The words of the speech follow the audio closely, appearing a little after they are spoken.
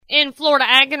In Florida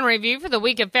Ag in Review for the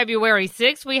week of February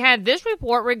 6th, we had this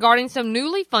report regarding some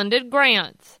newly funded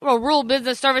grants. Well, Rural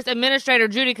Business Service Administrator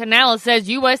Judy Canales says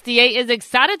USDA is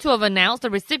excited to have announced the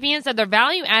recipients of their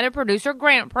Value-Added Producer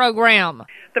Grant Program.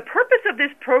 The purpose of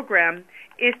this program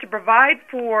is to provide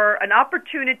for an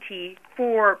opportunity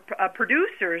for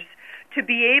producers to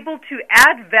be able to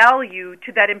add value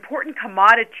to that important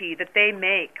commodity that they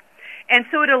make. And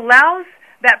so it allows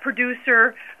that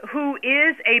producer who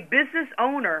is a business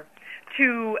owner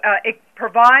to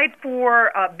provide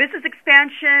for business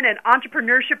expansion and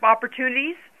entrepreneurship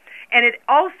opportunities. And it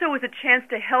also is a chance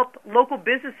to help local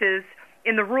businesses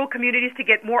in the rural communities to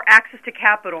get more access to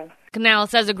capital.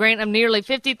 Canales says a grant of nearly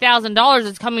 $50,000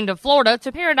 is coming to Florida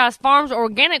to Paradise Farms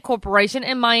Organic Corporation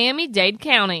in Miami-Dade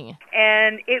County.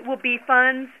 And it will be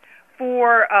funds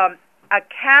for a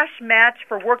cash match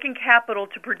for working capital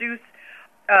to produce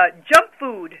jump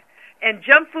food. And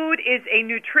jump food is a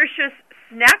nutritious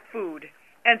snack food.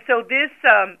 And so this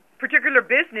particular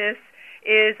business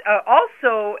is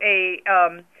also a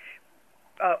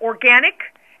organic,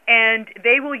 and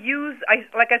they will use,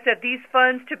 like I said, these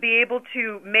funds to be able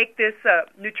to make this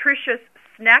nutritious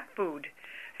snack food.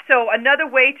 So another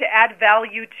way to add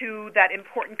value to that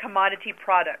important commodity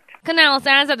product. Canales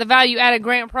adds that the Value-Added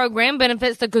Grant Program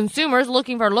benefits the consumers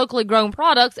looking for locally grown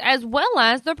products as well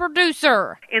as the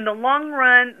producer. In the long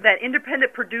run, that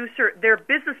independent producer, they're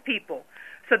business people.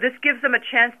 So this gives them a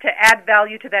chance to add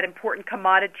value to that important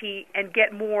commodity and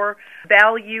get more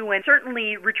value and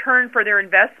certainly return for their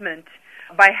investment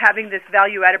by having this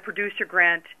Value-Added Producer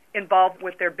Grant involved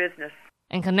with their business.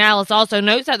 And Canales also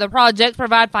notes that the projects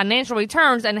provide financial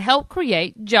returns and help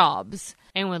create jobs.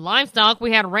 And with livestock,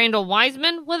 we had Randall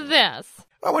Wiseman with this.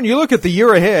 Well, when you look at the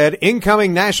year ahead,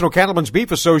 incoming National Cattlemen's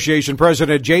Beef Association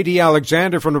President J.D.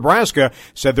 Alexander from Nebraska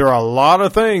said there are a lot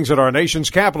of things at our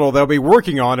nation's capital they'll be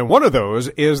working on, and one of those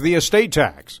is the estate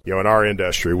tax. In our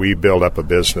industry, we build up a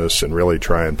business and really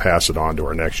try and pass it on to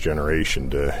our next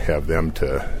generation to have them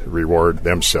to reward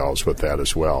themselves with that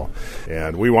as well.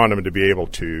 And we want them to be able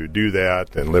to do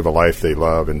that and live a life they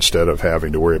love instead of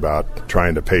having to worry about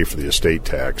trying to pay for the estate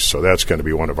tax. So that's going to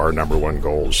be one of our number one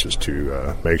goals, is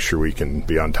to make sure we can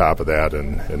be on top of that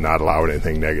and not allow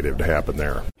anything negative to happen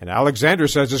there. And Alexander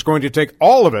says it's going to take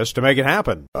all of us to make it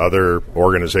happen. Other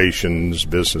organizations,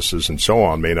 businesses, and so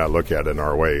on may not look at it in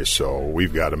our way, so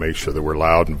we've got to make sure that we're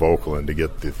loud and vocal, and to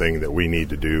get the thing that we need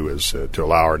to do is to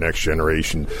allow our next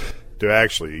generation to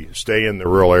actually stay in the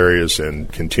rural areas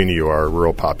and continue our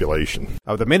rural population.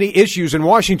 Of the many issues in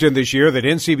Washington this year that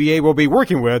NCBA will be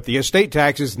working with, the estate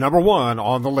tax is number one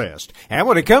on the list. And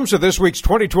when it comes to this week's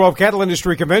 2012 Cattle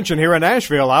Industry Convention here in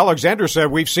Nashville, Alexander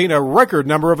said we've seen a record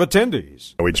number of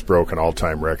attendees. We just broke an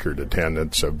all-time record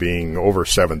attendance of being over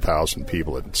 7,000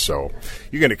 people. So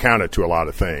you're going to count it to a lot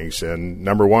of things. And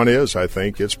number one is, I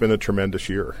think it's been a tremendous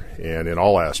year, and in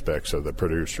all aspects of the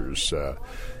producers,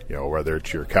 whether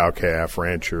it's your cow-calf,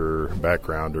 rancher,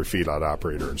 background, or feedlot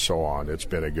operator, and so on. It's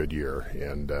been a good year.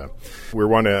 And we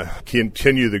want to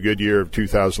continue the good year of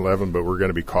 2011, but we're going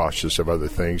to be cautious of other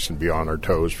things and be on our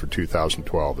toes for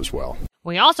 2012 as well.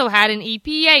 We also had an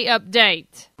EPA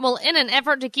update. Well, in an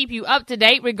effort to keep you up to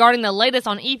date regarding the latest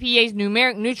on EPA's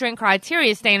numeric nutrient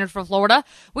criteria standards for Florida,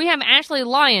 we have Ashley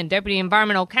Lyon, Deputy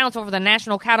Environmental Counsel for the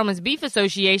National Cattlemen's Beef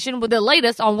Association, with the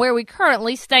latest on where we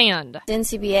currently stand.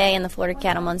 NCBA and the Florida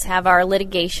Cattlemen's have our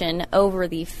litigation over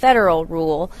the federal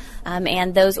rule,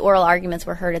 and those oral arguments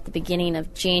were heard at the beginning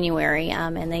of January,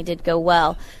 and they did go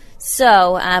well.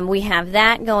 So we have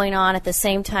that going on. At the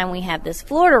same time, we have this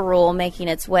Florida rule making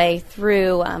its way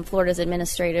through Florida's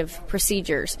administrative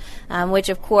procedures, which,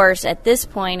 of course, at this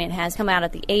point, it has come out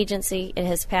at the agency, it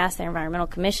has passed the Environmental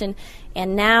Commission,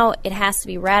 and now it has to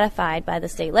be ratified by the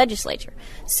state legislature.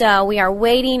 So we are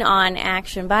waiting on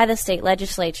action by the state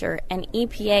legislature, and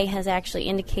EPA has actually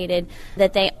indicated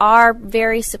that they are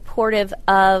very supportive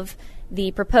of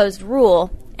the proposed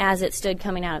rule as it stood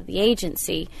coming out of the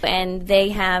agency. And they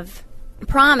have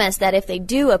promised that if they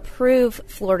do approve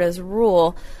Florida's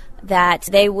rule, that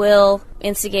they will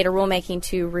instigate a rulemaking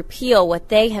to repeal what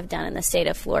they have done in the state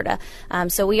of Florida.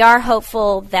 So we are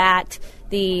hopeful that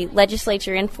the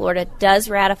legislature in Florida does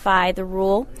ratify the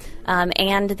rule,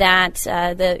 and that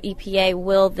the EPA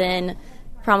will then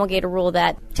promulgate a rule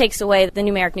that takes away the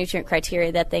numeric nutrient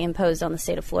criteria that they imposed on the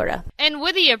state of Florida. And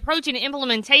with the approaching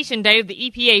implementation date of the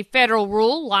EPA federal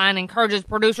rule, Lyon encourages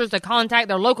producers to contact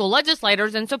their local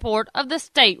legislators in support of the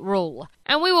state rule.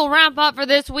 And we will wrap up for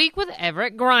this week with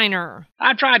Everett Griner.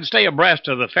 I tried to stay abreast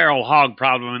of the feral hog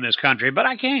problem in this country, but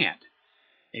I can't.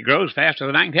 It grows faster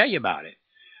than I can tell you about it.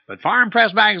 But Farm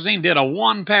Press Magazine did a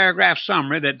one-paragraph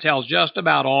summary that tells just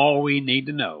about all we need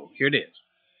to know. Here it is.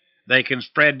 They can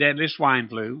spread deadly swine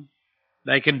flu.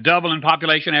 They can double in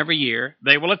population every year.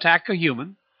 They will attack a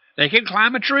human. They can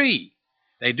climb a tree.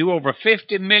 They do over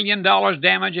 $50 million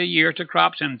damage a year to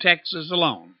crops in Texas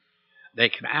alone. They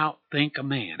can outthink a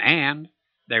man, and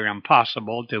they're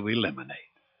impossible to eliminate.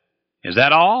 Is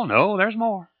that all? No, there's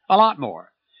more. A lot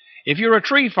more. If you're a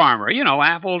tree farmer,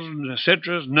 apples and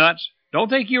citrus, nuts, don't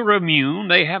think you're immune.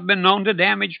 They have been known to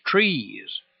damage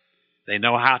trees. They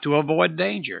know how to avoid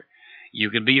danger. You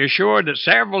can be assured that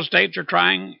several states are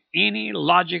trying any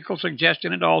logical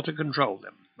suggestion at all to control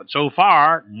them. But so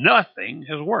far, nothing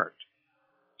has worked.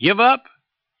 Give up?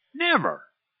 Never.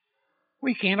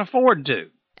 We can't afford to.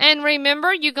 And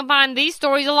remember, you can find these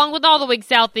stories along with all the week's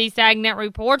Southeast AgNet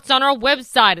reports on our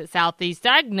website at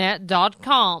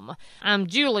southeastagnet.com. I'm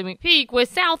Julie McPeak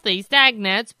with Southeast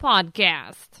AgNet's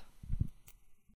podcast.